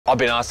I've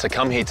been asked to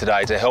come here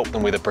today to help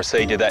them with a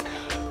procedure that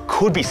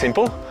could be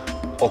simple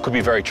or could be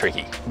very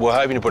tricky. We're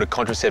hoping to put a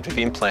contraceptive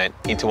implant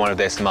into one of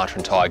their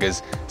Sumatran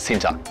Tigers,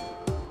 Sinta.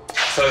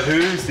 So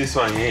who's this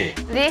one here?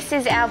 This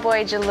is our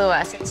boy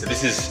Jalua. So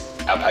this is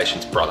our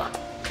patient's brother?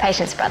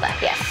 Patient's brother,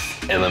 yes.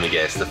 And let me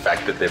guess, the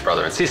fact that they're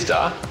brother and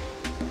sister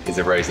is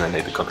the reason they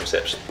need the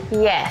contraception?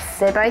 Yes,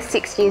 they're both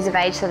 6 years of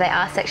age, so they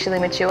are sexually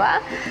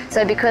mature.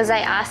 So because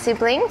they are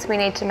siblings, we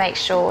need to make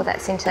sure that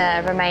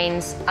Sinta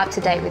remains up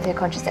to date with her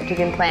contraceptive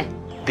implant.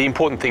 The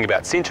important thing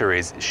about Sinta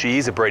is she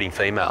is a breeding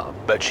female,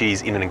 but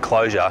she's in an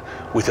enclosure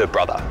with her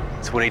brother.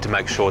 So we need to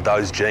make sure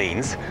those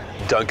genes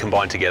don't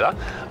combine together,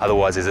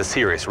 otherwise there's a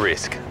serious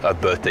risk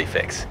of birth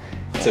defects.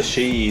 So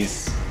she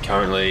is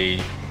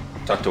currently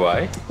tucked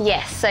away?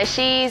 Yes, so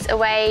she's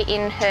away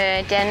in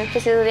her den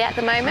facility at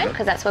the moment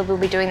because that's where we'll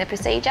be doing the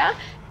procedure.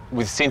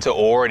 With Sinta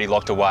already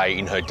locked away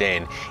in her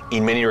den,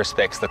 in many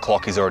respects the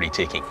clock is already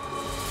ticking.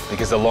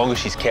 Because the longer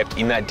she's kept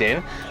in that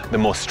den, the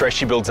more stress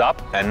she builds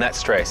up, and that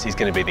stress is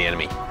going to be the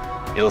enemy.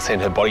 It'll send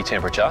her body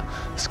temperature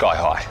sky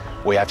high.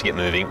 We have to get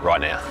moving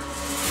right now.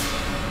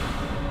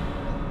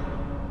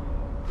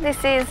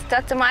 This is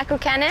Dr. Michael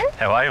Cannon.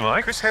 How are you,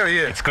 Mike? Chris, how are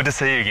you? It's good to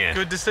see you again.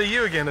 Good to see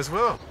you again as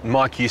well.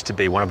 Mike used to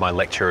be one of my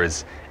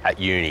lecturers at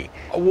uni.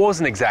 I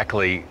wasn't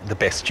exactly the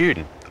best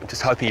student. I'm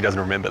just hoping he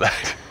doesn't remember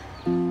that.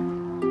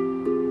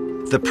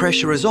 The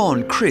pressure is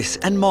on Chris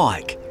and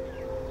Mike.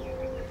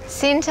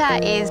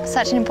 Sinta is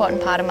such an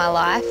important part of my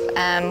life.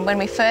 When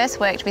we first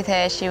worked with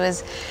her, she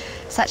was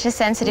such a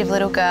sensitive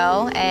little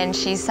girl, and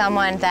she's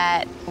someone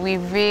that we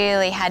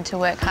really had to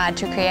work hard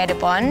to create a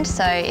bond,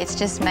 so it's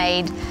just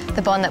made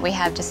the bond that we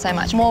have just so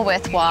much more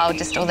worthwhile,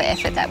 just all the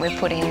effort that we've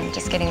put in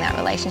just getting that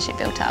relationship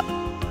built up.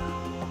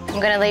 I'm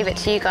going to leave it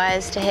to you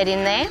guys to head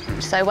in there.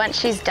 So once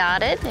she's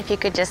darted, if you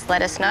could just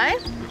let us know,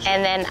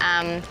 and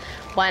then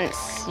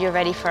once you're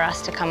ready for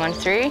us to come on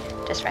through,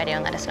 just radio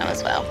and let us know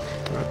as well.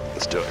 All right,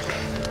 let's do it.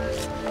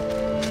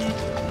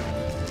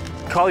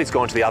 Kylie's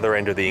gone to the other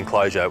end of the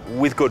enclosure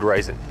with good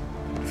reason.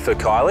 For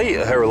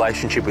Kylie, her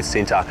relationship with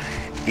Sinta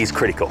is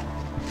critical.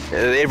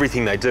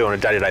 Everything they do on a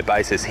day-to-day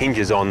basis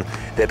hinges on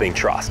there being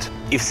trust.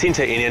 If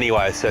Sinta in any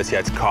way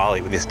associates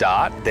Kylie with this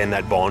dart, then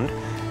that bond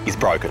is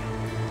broken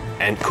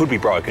and could be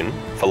broken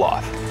for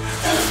life.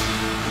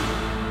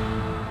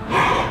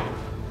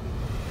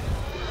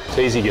 It's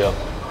easy, girl.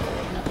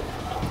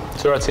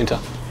 It's all right,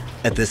 Sinta.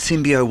 At the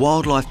Symbio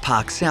Wildlife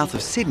Park south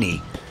of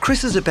Sydney,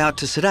 Chris is about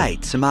to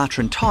sedate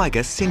Sumatran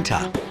Tiger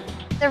Sinta.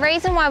 The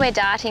reason why we're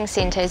darting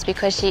Sinta is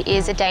because she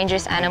is a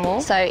dangerous animal,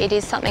 so it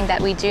is something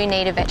that we do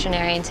need a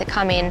veterinarian to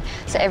come in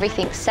so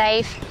everything's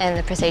safe and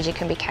the procedure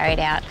can be carried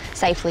out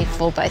safely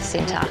for both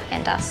Sinta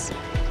and us.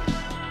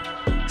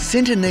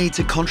 Sinta needs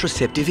a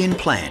contraceptive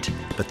implant,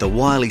 but the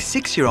wily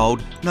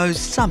 6-year-old knows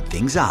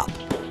something's up.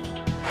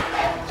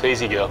 It's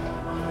easy, girl.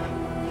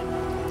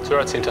 It's all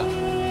right, Sinta.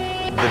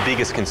 The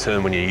biggest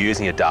concern when you're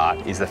using a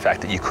dart is the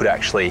fact that you could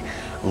actually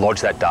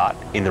lodge that dart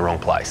in the wrong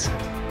place.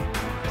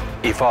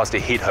 If I was to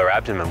hit her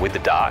abdomen with the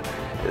dart,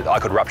 I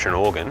could rupture an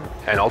organ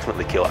and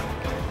ultimately kill her.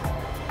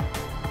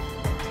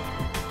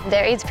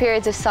 There is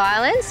periods of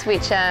silence,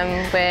 which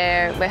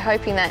we're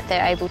hoping that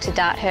they're able to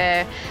dart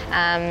her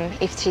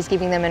if she's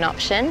giving them an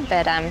option,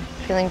 but I'm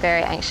feeling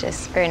very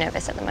anxious, very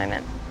nervous at the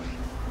moment.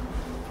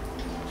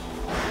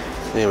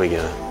 There we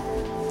go.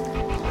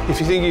 If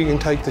you think you can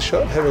take the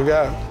shot, have a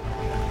go.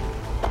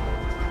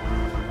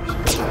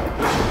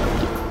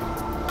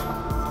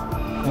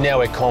 Now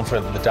we're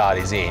confident that the dart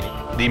is in.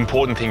 The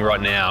important thing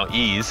right now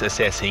is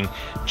assessing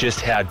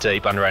just how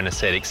deep under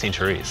anaesthetic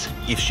Sinta is.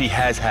 If she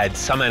has had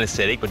some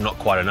anaesthetic but not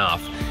quite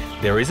enough,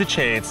 there is a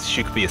chance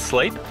she could be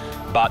asleep,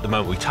 but the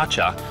moment we touch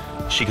her,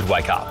 she could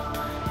wake up.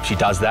 If she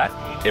does that,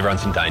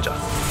 everyone's in danger.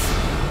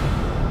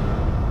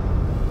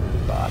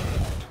 But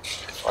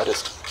if I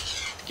just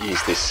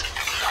use this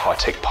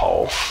high-tech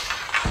pole,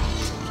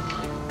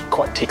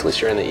 quite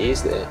ticklish around the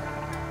ears there.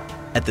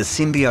 At the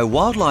Symbio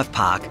Wildlife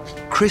Park,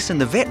 Chris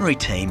and the veterinary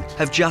team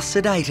have just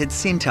sedated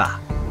Sinta.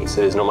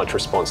 So there's not much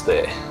response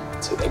there.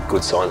 It's a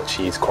good sign that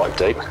she is quite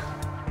deep.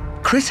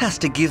 Chris has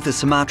to give the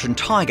Sumatran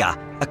Tiger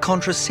a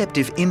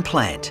contraceptive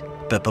implant,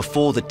 but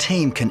before the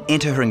team can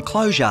enter her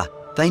enclosure,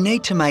 they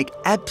need to make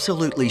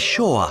absolutely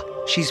sure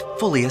she's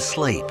fully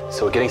asleep.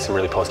 So we're getting some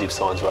really positive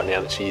signs right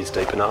now that she is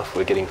deep enough.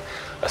 We're getting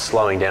a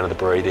slowing down of the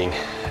breathing,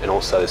 and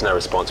also there's no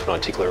response when I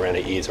tickle her around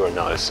her ears or her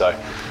nose, so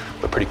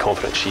we're pretty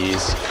confident she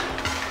is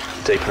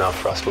deep enough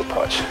for us to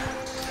approach.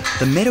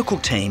 The medical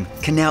team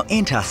can now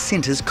enter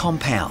Sinta's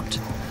compound.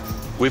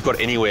 We've got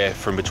anywhere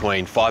from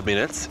between 5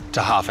 minutes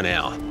to half an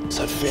hour.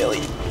 So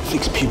fairly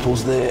fixed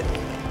pupils there.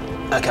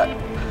 Okay.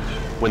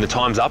 When the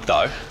time's up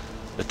though,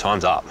 the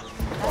time's up.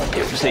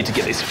 Yeah, we just need to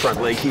get this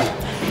front leg here.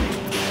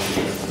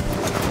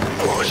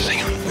 Oh, just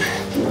hang on.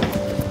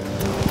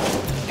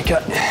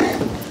 Okay.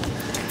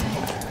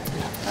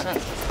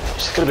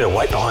 She's got a bit of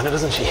weight behind her,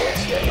 doesn't she?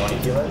 Yeah,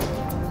 90 kilos.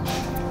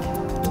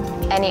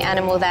 Any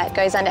animal that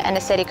goes under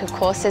anaesthetic, of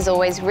course, there's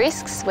always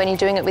risks. When you're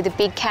doing it with a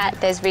big cat,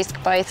 there's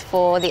risk both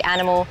for the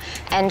animal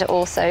and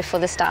also for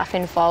the staff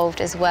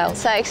involved as well.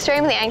 So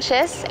extremely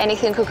anxious,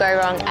 anything could go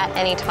wrong at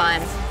any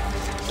time.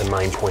 The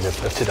main point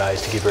of today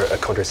is to give her a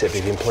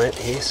contraceptive implant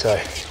here. So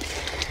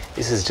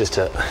this is just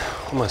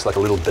almost like a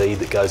little bead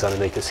that goes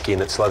underneath the skin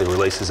that slowly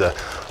releases a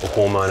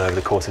hormone over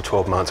the course of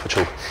 12 months, which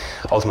will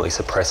ultimately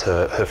suppress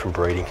her from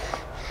breeding.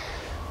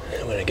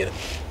 And we're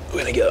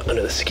gonna go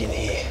under the skin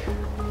here.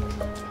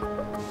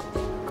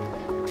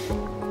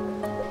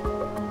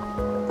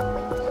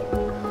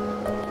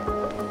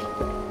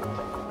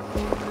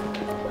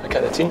 Okay,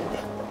 that's in.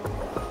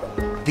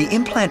 The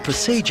implant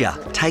procedure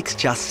takes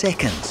just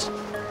seconds.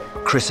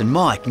 Chris and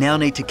Mike now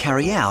need to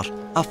carry out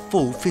a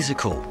full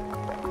physical.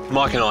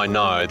 Mike and I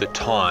know that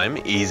time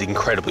is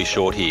incredibly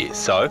short here,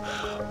 so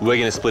we're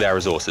going to split our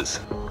resources.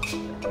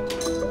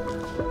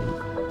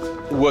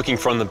 Working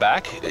from the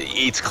back,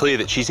 it's clear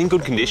that she's in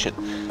good condition.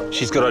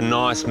 She's got a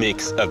nice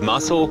mix of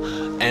muscle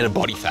and a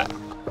body fat.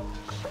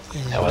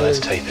 How are those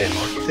teeth there,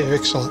 Mike? They're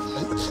excellent.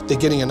 They're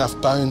getting enough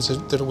bones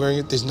that are wearing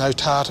it. There's no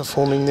tartar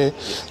forming there.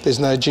 There's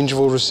no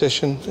gingival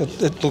recession.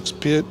 It looks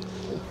beautiful.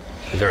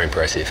 Very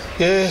impressive.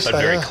 Yes,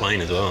 but very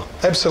clean as well.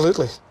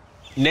 Absolutely.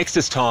 Next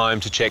it's time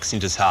to check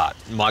Cinta's heart.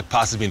 Mike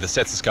passes me the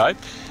stethoscope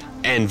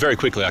and very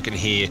quickly I can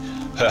hear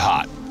her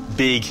heart,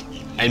 big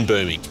and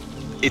booming.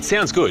 It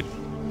sounds good.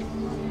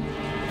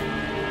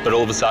 But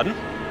all of a sudden...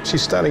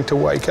 She's starting to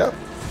wake up.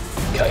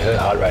 Okay, her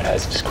heart rate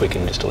has just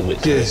quickened just a little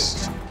bit.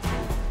 Yes.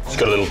 She's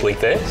got a little blink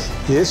there.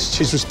 Yes,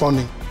 she's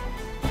responding.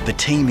 The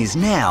team is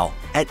now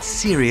at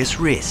serious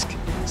risk.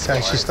 So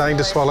she's starting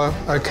to swallow.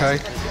 Okay.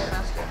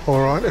 All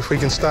right, if we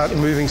can start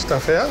moving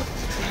stuff out.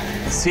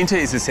 Cinta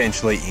is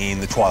essentially in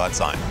the twilight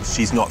zone.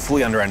 She's not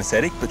fully under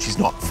anaesthetic, but she's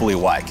not fully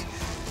awake.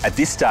 At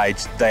this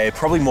stage, they're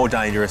probably more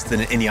dangerous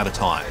than at any other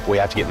time. We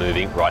have to get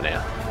moving right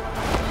now.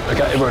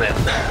 Okay, everyone out.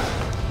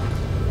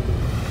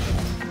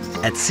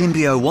 At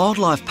Symbio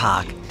Wildlife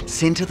Park,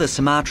 Cinta the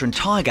Sumatran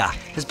Tiger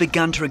has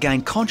begun to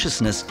regain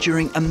consciousness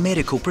during a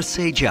medical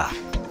procedure.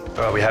 All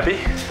right, we happy?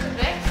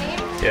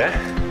 Yeah?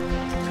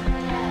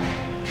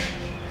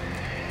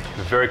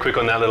 Very quick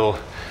on that little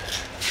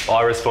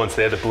eye response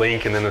there, the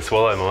blink and then the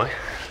swallow, Mike.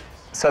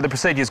 So the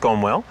procedure's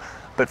gone well,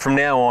 but from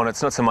now on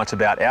it's not so much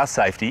about our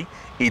safety,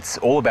 it's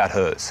all about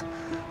hers.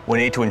 We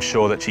need to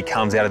ensure that she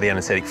comes out of the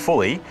anaesthetic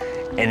fully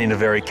and in a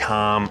very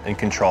calm and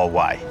controlled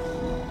way.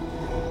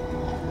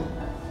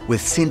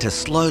 With Cinta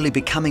slowly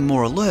becoming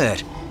more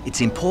alert,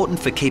 it's important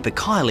for keeper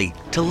Kylie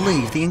to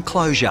leave the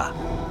enclosure.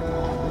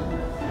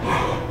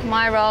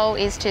 My role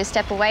is to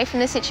step away from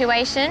the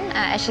situation.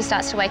 As she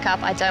starts to wake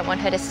up, I don't want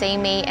her to see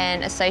me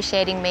and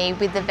associating me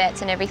with the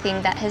vets and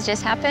everything that has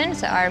just happened,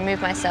 so I remove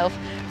myself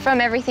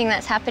from everything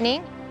that's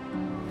happening.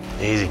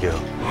 Easy, girl.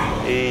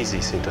 Easy,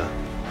 Cinta.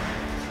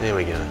 There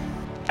we go.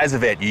 As a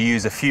vet, you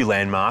use a few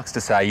landmarks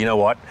to say, you know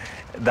what,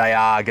 they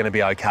are going to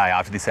be okay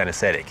after this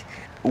anaesthetic.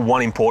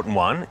 One important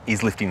one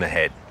is lifting the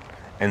head,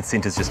 and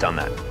Cinta's just done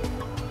that.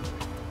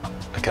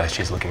 Okay,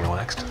 she's looking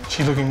relaxed.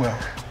 She's looking well.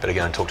 Better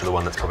go and talk to the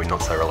one that's probably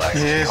not so relaxed.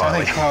 Yes,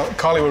 Kylie. I think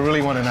Kylie will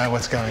really want to know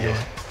what's going on.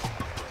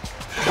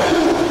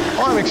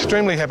 I'm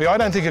extremely happy. I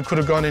don't think it could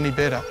have gone any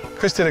better.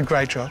 Chris did a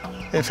great job,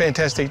 a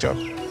fantastic job.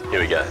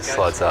 Here we go,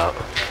 slides up.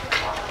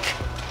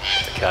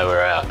 Okay, we're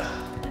out.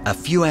 A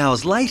few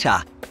hours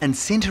later, and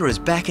Cinta is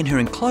back in her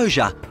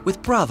enclosure with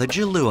brother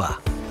Jalua.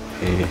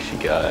 Here she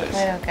goes.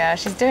 Little girl,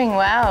 she's doing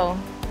well.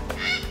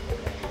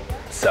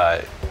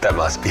 So, that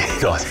must be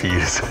nice for you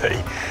to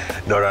see.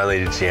 Not only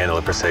did she handle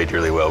the procedure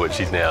really well, but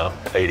she's now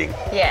eating.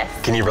 Yes.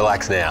 Can you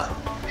relax now?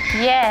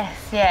 Yes,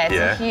 yeah,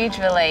 it's a huge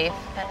relief.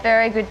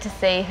 Very good to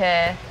see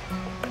her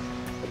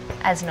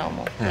as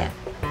normal, yeah.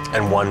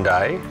 And one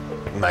day,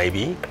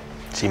 maybe,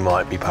 she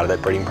might be part of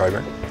that breeding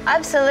program?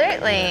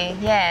 Absolutely,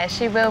 yeah,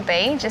 she will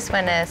be, just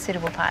when a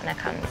suitable partner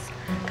comes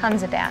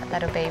about.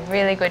 That'll be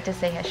really good to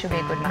see her. She'll be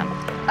a good mum.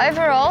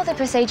 Overall, the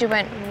procedure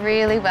went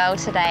really well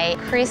today.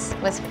 Chris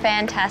was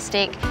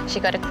fantastic. She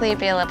got a clear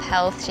bill of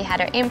health. She had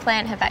her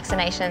implant, her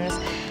vaccinations.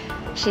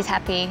 She's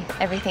happy,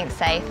 everything's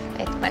safe.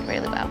 It went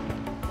really well.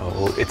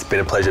 Oh, well, it's been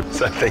a pleasure,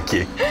 so thank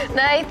you.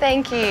 No,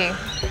 thank you.